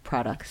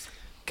 products.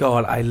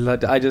 God,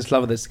 I just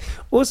love this.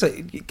 Also,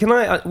 can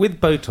I,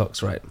 with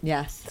Botox, right?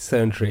 Yes.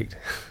 So intrigued.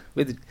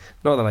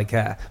 Not that I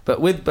care,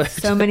 but with Botox.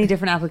 So many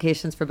different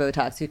applications for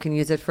Botox. You can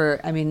use it for,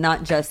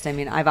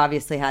 I've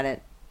obviously had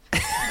it.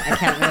 I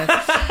can't move.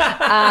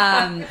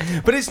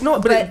 But it's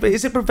not. But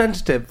is it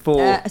preventative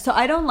for? So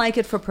I don't like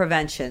it for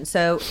prevention.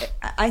 So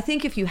I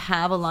think if you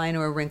have a line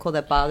or a wrinkle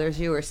that bothers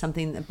you, or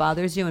something that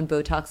bothers you, and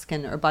Botox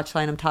or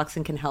botulinum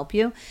toxin can help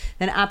you,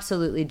 then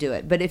absolutely do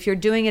it. But if you're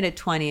doing it at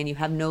 20 and you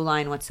have no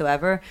line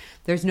whatsoever,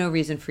 there's no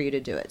reason for you to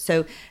do it.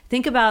 So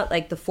think about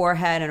like the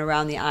forehead and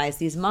around the eyes.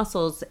 These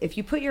muscles. If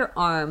you put your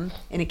arm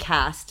in a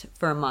cast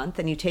for a month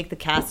and you take the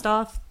cast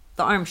off,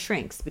 the arm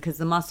shrinks because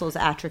the muscles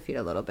atrophied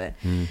a little bit.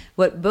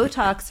 What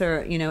Botox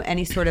or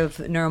any sort of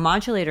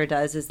neuromodulator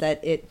does is that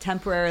it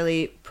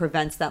temporarily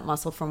prevents that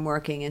muscle from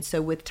working, and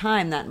so with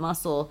time that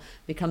muscle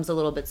becomes a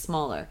little bit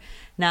smaller.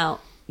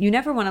 Now, you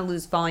never want to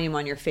lose volume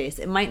on your face.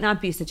 It might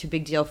not be such a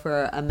big deal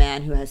for a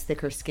man who has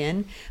thicker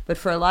skin, but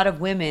for a lot of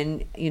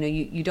women,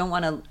 you don't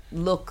want to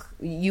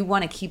you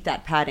want to keep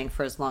that padding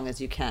for as long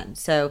as you can.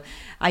 So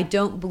I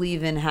don't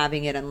believe in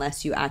having it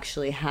unless you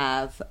actually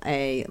have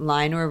a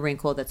line or a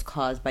wrinkle that's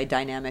caused by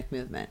dynamic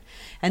movement.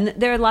 And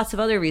there are lots of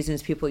other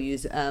reasons people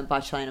use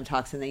botulinum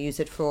toxin. They use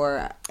it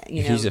for,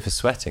 you use it for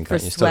sweating,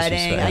 can't you?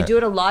 Sweating. I do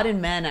it a lot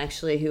in men,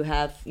 actually, who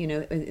have,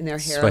 in their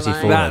hairline. Sweaty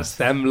forehead. That's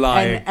them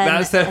lying.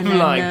 That's them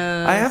lying.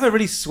 I have a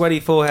really sweaty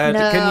forehead.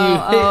 No, Can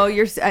you? Oh,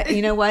 you're.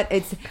 You know what?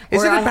 It's.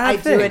 Is it a bad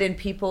thing? I do it in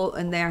people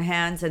in their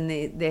hands, and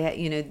they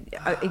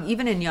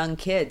even in young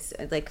kids,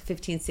 like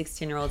 15,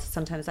 16-year-olds.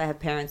 Sometimes I have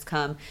parents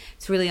come.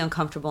 It's really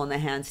uncomfortable in the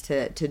hands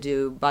to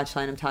do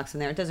botulinum toxin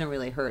there. It doesn't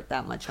really hurt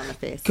that much on the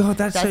face. God,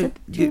 that's so.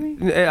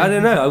 I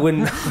don't know. I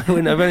wouldn't. I've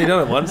only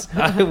done it once.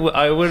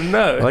 I wouldn't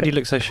know. Why do you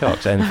look so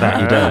shocked? In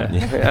fact, you don't.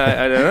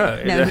 I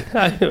don't know. No.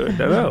 I don't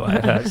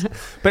know.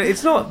 But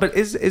it's not. But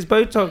is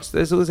Botox?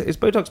 Is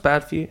Botox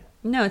bad for you?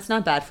 No, it's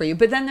not bad for you.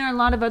 But then there are a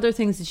lot of other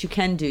things that you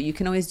can do. You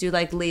can always do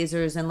like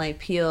lasers and like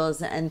peels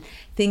and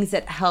things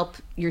that help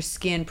your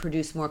skin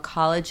produce more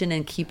collagen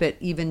and keep it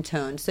even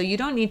toned. So you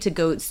don't need to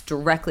go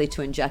directly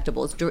to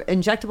injectables.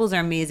 Injectables are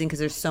amazing because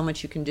there's so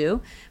much you can do,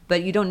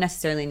 but you don't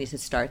necessarily need to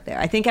start there.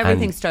 I think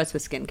everything starts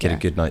with skincare. Get a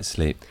good night's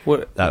sleep.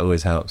 That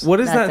always helps. What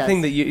is that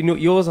thing that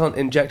yours aren't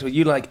injectable?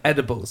 You like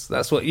edibles.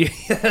 That's what you.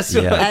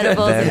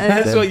 Edibles.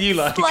 That's what you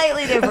like.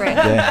 Slightly different.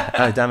 Yeah.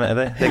 Oh damn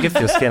it! They're good for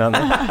your skin, aren't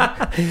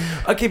they?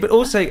 Okay, but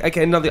also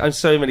another. I'm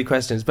so many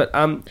questions, but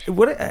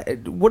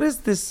what is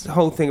this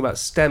whole thing about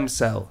stem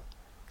cell?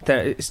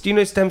 Do you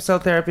know stem cell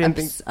therapy and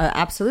things?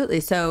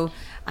 Absolutely. So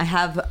I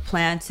have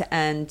plant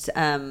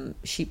and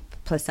sheep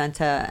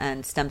placenta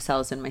and stem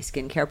cells in my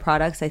skincare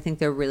products. I think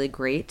they're really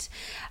great.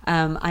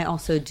 I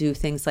also do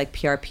things like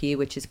PRP,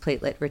 which is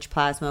platelet-rich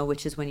plasma,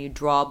 which is when you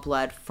draw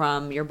blood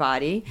from your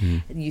body,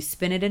 you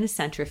spin it in a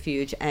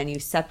centrifuge, and you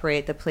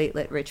separate the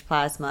platelet-rich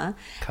plasma,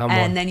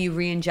 then you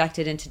re-inject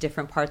it into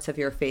different parts of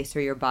your face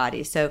or your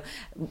body. So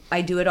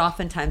I do it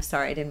oftentimes.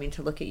 Sorry, I didn't mean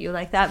to look at you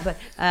like that, but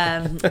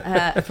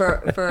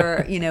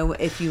for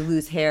if you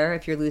lose hair,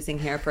 if you're losing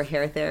hair for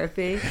hair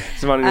therapy.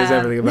 Somebody knows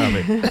everything about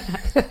me.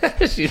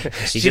 She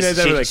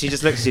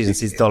just looks at you and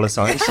sees dollar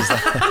signs. She's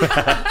like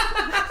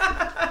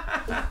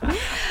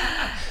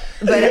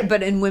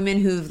But in women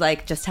who've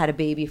like just had a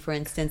baby, for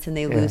instance, and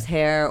they lose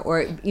hair,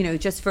 or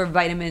just for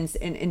vitamins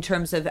in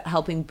terms of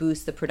helping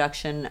boost the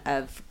production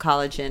of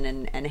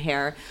collagen and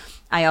hair,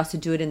 I also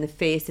do it in the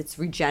face. It's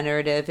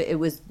regenerative. It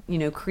was,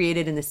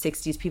 created in the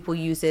 60s. People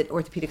use it.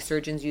 Orthopedic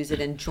surgeons use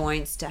it in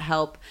joints to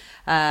help,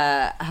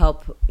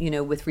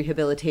 with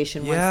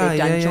rehabilitation once they've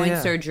done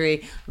joint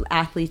surgery.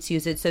 Athletes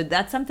use it. So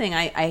that's something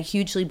I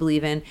hugely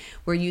believe in.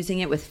 We're using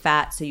it with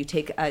fat. So you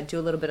do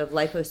a little bit of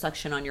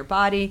liposuction on your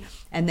body,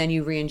 and then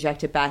you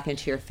re-inject it back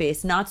into your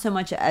face. Not so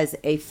much as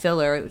a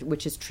filler,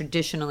 which is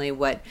traditionally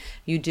what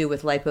you do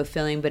with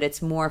lipofilling, but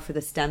it's more for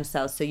the stem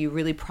cells. So you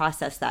really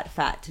process that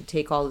fat to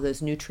take all of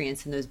those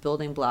nutrients and those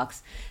building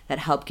blocks that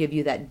help give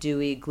you that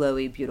dewy,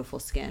 glowy, beautiful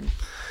skin.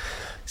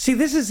 See,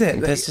 this is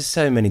it. There's just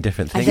so many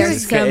different things.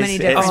 There's so many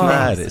different It's things.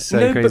 mad. It's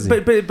so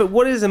crazy. But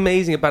what is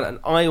amazing about it, and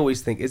I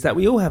always think, is that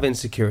we all have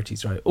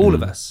insecurities, right? All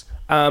of us.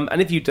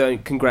 And if you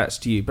don't, congrats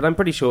to you. But I'm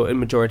pretty sure a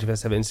majority of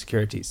us have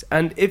insecurities.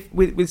 And if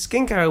with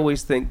skincare, I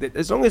always think that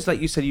as long as,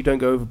 like you said, you don't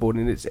go overboard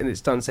and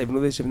it's done safe and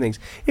all these different things,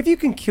 if you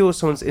can cure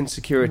someone's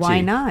insecurity, why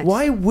not?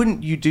 Why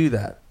wouldn't you do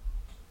that?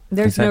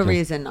 There's no Exactly.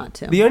 reason not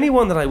to. The only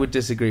one that I would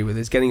disagree with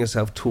is getting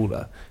yourself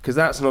taller, because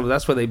that's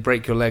where they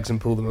break your legs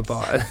and pull them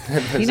apart.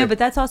 but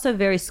that's also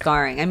very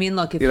scarring. I mean,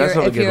 look, if that's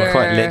not a if good one. you're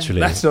Quite literally.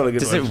 That's not a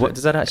good does one.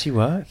 Does that actually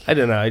work? I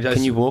don't know.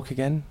 Can you walk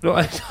again? No,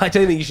 I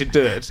don't think you should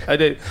do it. I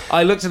don't.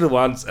 I looked at it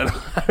once, and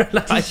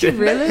Did you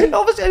really?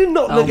 Obviously, I did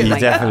not Oh look at You my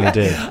it. definitely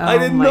did. I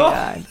did my not.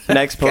 God.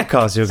 Next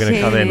podcast, you're going to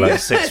come in like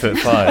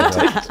 6'5".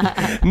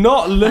 Like,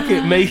 Not look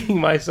at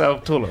making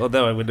myself taller,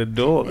 although I would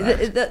adore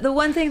that. The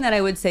one thing that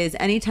I would say is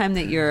anytime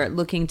that you're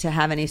looking to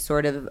have any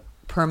sort of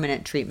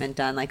permanent treatment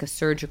done, like a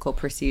surgical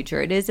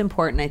procedure, it is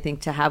important, I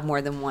think, to have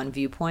more than one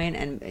viewpoint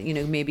and,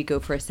 maybe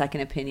go for a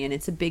second opinion.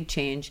 It's a big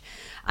change.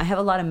 I have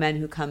a lot of men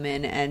who come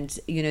in and,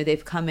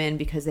 they've come in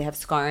because they have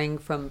scarring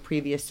from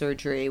previous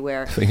surgery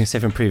where... you can say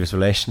from previous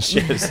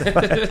relationships.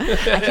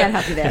 I can't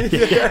help you there.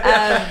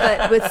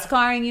 But with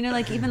scarring,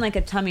 even like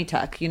a tummy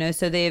tuck,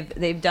 so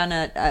they've done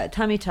a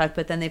tummy tuck,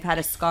 but then they've had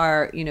a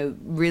scar,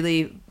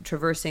 really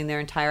traversing their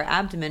entire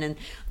abdomen. And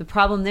the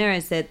problem there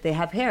is that they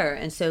have hair.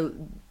 And so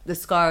the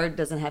scar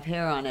doesn't have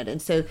hair on it. And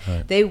so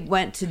they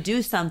went to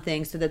do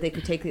something so that they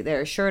could take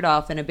their shirt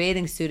off in a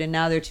bathing suit. And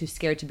now they're too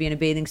scared to be in a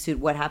bathing suit.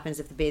 What happens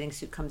if the bathing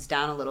suit comes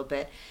down a little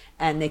bit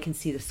and they can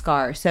see the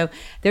scar? So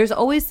there's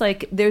always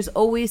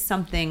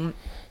something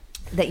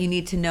that you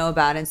need to know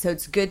about. And so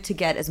it's good to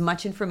get as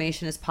much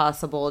information as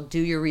possible, do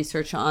your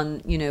research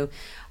on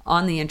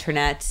the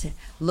internet,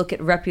 look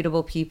at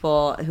reputable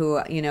people who,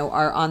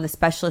 are on the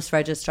specialist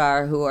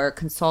registrar, who are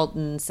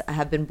consultants,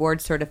 have been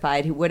board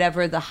certified,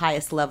 whatever the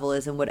highest level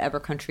is in whatever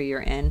country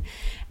you're in.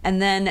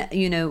 And then,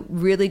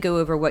 really go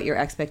over what your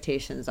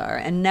expectations are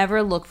and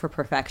never look for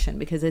perfection,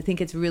 because I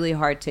think it's really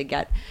hard to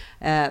get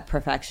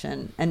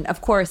perfection. And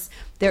of course,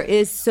 there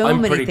is so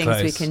many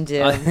things we can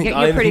do.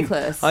 You're pretty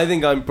close. I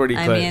think I'm pretty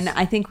close. I mean,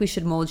 I think we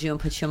should mold you and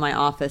put you in my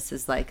office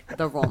as like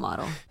the role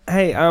model.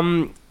 Hey,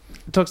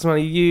 talk to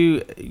me.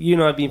 You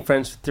and I have been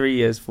friends for 3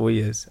 years, 4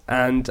 years,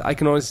 and I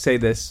can honestly say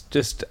this: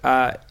 just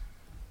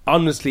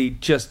honestly,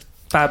 just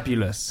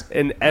fabulous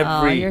in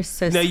every. You're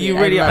so no, sweet. you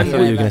really. I I love thought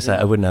you were going to say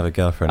I wouldn't have a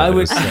girlfriend. I if it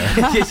would.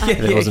 was,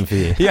 if it wasn't for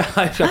you. Yeah,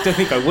 I don't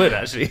think I would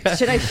actually.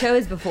 Should I show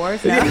his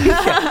befores?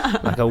 No.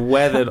 Like a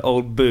weathered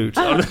old boot,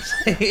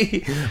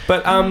 honestly.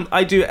 But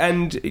I do,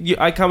 and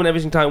I come in every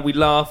single time. We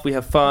laugh, we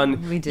have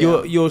fun. We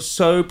do. You're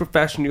so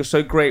professional. You're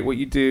so great what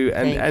you do,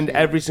 and Thank you.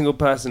 every single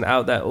person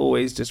out there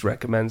always just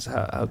recommends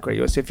how great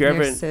you are. So if you're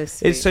You're ever, so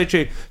sweet. it's so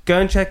true. Go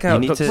and check out.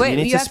 You need to- Dr. you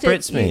need to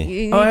spritz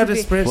me. you Oh, I need have to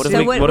to spritz. What So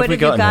have we what got have you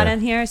in got here? in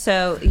here?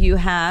 So you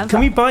have. Can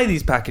we buy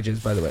these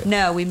packages, by the way?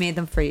 No, we made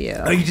them for you.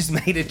 Oh, you just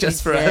made it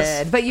just We for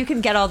us. did. But you can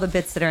get all the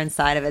bits that are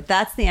inside of it.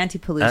 That's the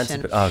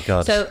anti-pollution. Oh,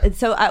 God.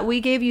 So we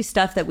gave you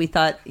stuff that we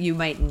thought you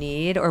might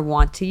need or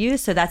want to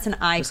use. So that's an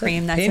eye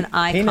cream. That's an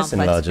eye penis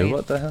complex enlarger. cream.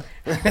 What the hell?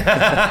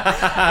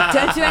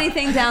 Don't do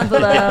anything down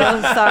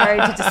below. Sorry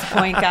to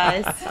disappoint,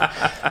 guys.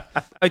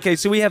 Okay,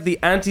 so we have the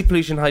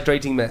anti-pollution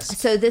hydrating mist.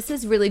 So this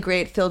is really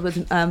great, filled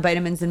with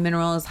vitamins and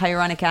minerals,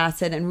 hyaluronic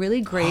acid, and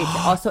really great.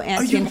 Also you can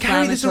carry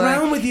anti-inflammatory. this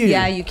around with you?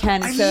 Yeah, you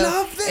can. I so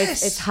love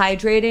this. It's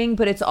hydrating,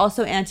 but it's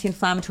also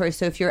anti-inflammatory.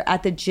 So if you're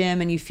at the gym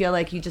and you feel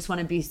like you just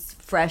want to be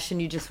fresh and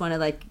you just want to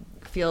like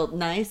feel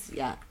nice,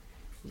 yeah.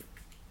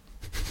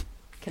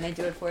 Can I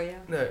do it for you?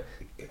 No.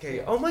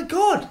 Okay. Oh my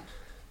God.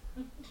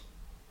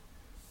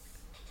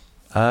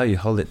 Oh, you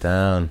hold it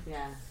down.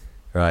 Yeah.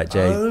 Right,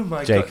 Jay. Oh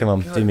my Jay, God. come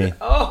on, God. do me.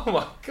 Oh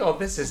my God,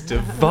 this is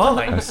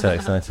divine. I'm so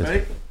excited.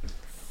 Ready?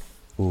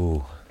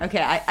 Ooh.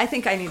 Okay, I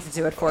think I need to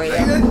do it for you.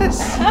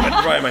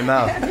 Right in my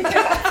mouth.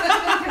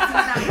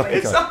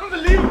 It's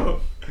unbelievable.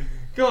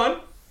 Go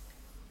on.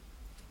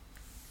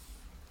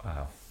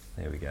 Wow.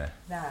 There we go.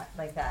 That,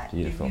 like that.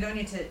 Beautiful. You don't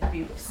need to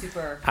be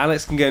super...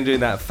 Alex can go and do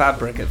that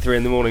fabric at 3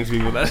 a.m. to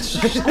people.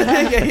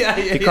 yeah.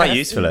 You're quite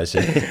useful,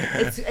 actually.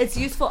 It's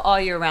useful all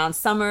year round.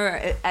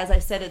 Summer, as I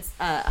said, it's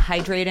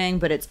hydrating,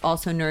 but it's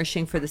also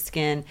nourishing for the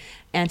skin,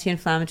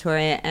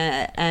 anti-inflammatory,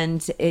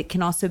 and it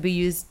can also be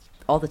used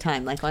all the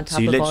time, like on top So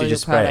you of all literally your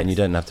just spray it products. and you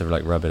don't have to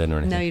like rub it in or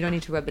anything? No, you don't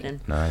need to rub it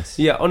in. Nice.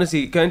 Yeah,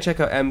 honestly, go and check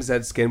out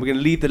MZ Skin. We're going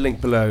to leave the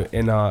link below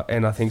in our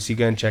thing, so you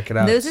go and check it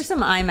out. Those are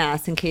some eye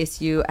masks in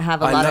case you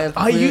have a lot of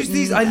I use gluten.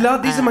 these. I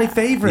love these. Are my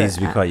favorite. These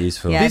would be quite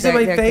useful. Yeah. These are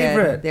my they're good.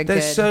 favorite. They're They're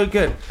good. so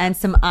good. And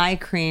some eye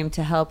cream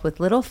to help with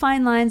little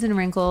fine lines and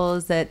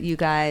wrinkles that you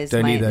guys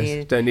Don't might need those.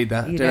 need. Don't need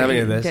that. You Don't have any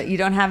of those. You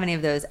don't have any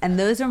of those. And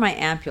those are my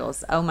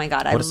ampules. Oh my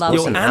God, I What's- love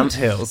what's Your an them. ant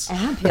hills.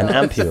 Ampules. An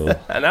ampule.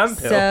 An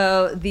ampule.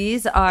 So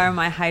these are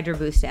my Hydro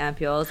Boost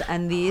ampules,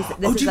 and these. This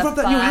Oh, is do you a rub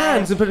that in your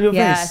hands and put it in your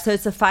yeah, face? so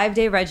it's a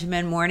 5-day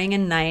regimen, morning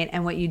and night.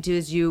 And what you do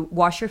is you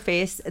wash your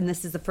face, and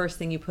this is the first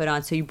thing you put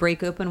on. So you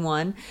break open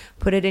one,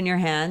 put it in your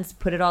hands,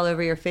 put it all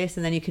over your face,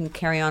 and then you can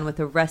carry on with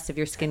the rest of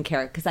your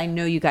skincare. Because I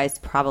know you guys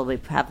probably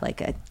have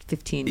like a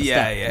 15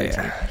 step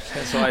routine.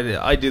 That's what I do.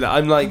 I do that.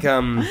 I'm like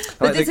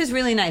But this is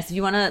really nice. If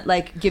you want to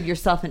like give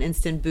yourself an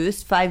instant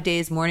boost, 5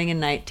 days, morning and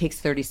night, takes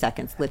 30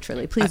 seconds,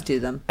 literally. Please do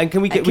them. and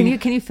can we get- Can we-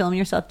 you film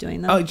yourself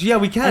doing them? Oh yeah,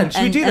 we can.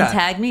 Should we do And that?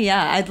 tag me?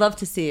 Yeah, I'd love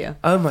to see you.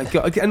 Oh my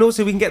god! Okay, and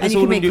also we can get And this you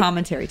all can make on your-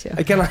 commentary too.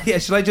 Again, yeah.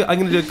 Should I do? I'm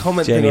going to do a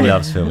comment. Jamie thing on it.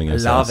 loves filming I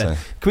herself, love it.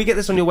 so. Can we get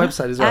this on your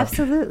website as well?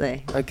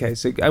 Absolutely. Okay,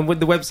 so and what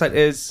the website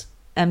is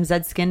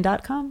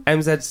mzskin.com.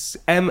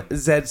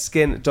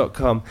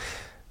 mzskin.com.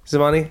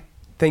 Zamani,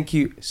 thank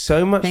you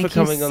so much Thank for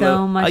coming you on.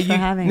 so much for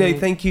having me.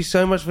 Thank you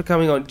so much for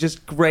coming on.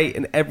 Just great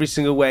in every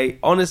single way.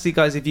 Honestly,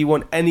 guys, if you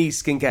want any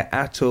skincare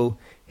at all,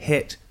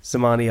 hit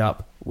Zamani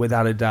up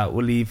without a doubt.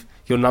 We'll leave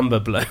your number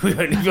below. We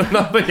won't leave your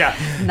number. Yeah,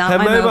 Not her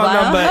my mobile mobile.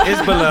 number is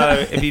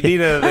below. If you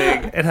need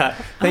anything,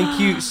 thank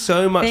you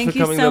so much Thank for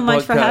you coming so on the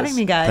much podcast. for having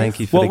me, guys. Thank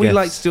you for What the we gifts.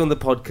 like to do on the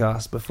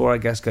podcast before our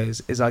guest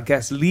goes is our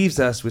guest leaves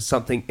us with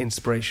something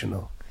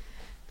inspirational.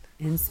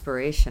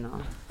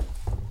 Inspirational.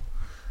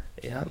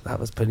 Yeah, that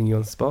was putting you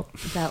on the spot.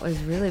 That was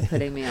really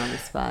putting me on the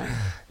spot.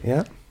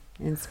 Yeah,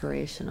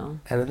 Inspirational.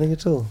 anything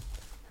at all.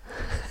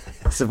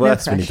 It's the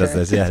worst when he does pressure.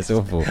 this. Yeah, it's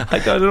awful. I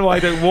don't know why I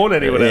don't warn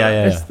anyone. Yeah, else.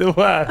 yeah, It's yeah. the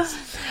worst.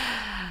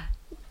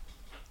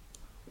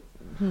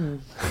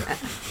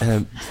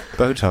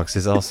 Botox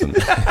is awesome.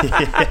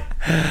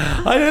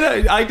 I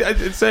don't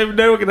know. So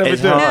no one can ever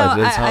It's do it. hard.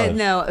 No, it's hard.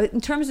 no.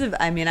 In terms of,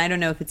 I mean, I don't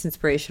know if it's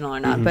inspirational or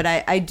not, Mm-hmm. but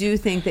I do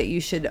think that you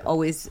should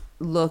always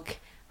look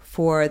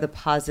for the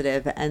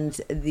positive and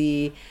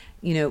the,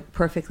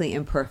 perfectly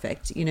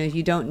imperfect.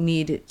 You don't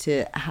need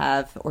to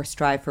have or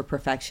strive for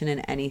perfection in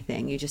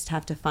anything. You just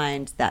have to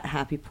find that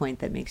happy point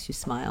that makes you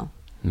smile.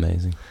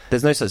 Amazing.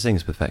 There's no such thing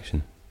as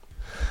perfection.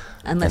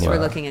 Unless Anyway.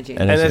 we're looking at you.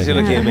 And Unless you're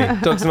looking at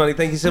me. Dr. Money,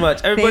 thank you so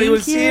much. Everybody, Thank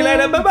we'll see you you.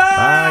 later. Bye-bye.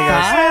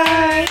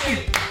 Bye,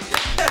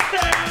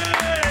 guys.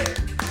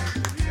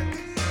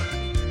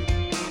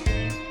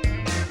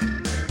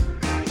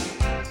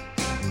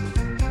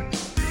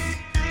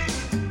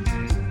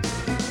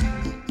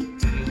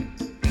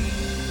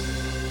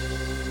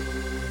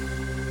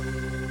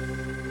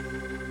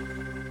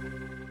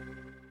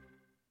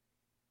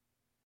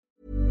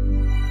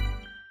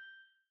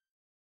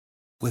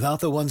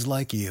 Without the ones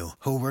like you,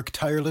 who work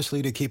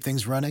tirelessly to keep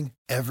things running,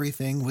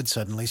 everything would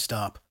suddenly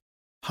stop.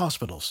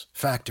 Hospitals,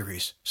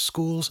 factories,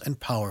 schools, and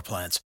power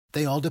plants,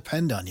 they all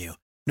depend on you.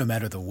 No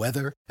matter the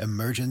weather,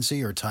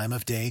 emergency, or time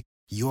of day,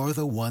 you're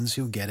the ones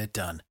who get it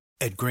done.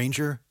 At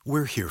Grainger,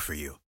 we're here for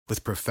you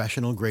with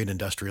professional-grade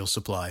industrial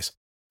supplies.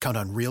 Count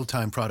on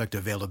real-time product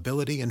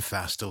availability and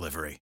fast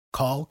delivery.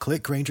 Call,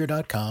 click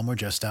Grainger.com, or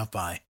just stop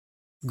by.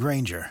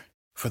 Grainger,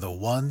 for the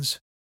ones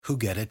who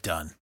get it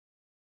done.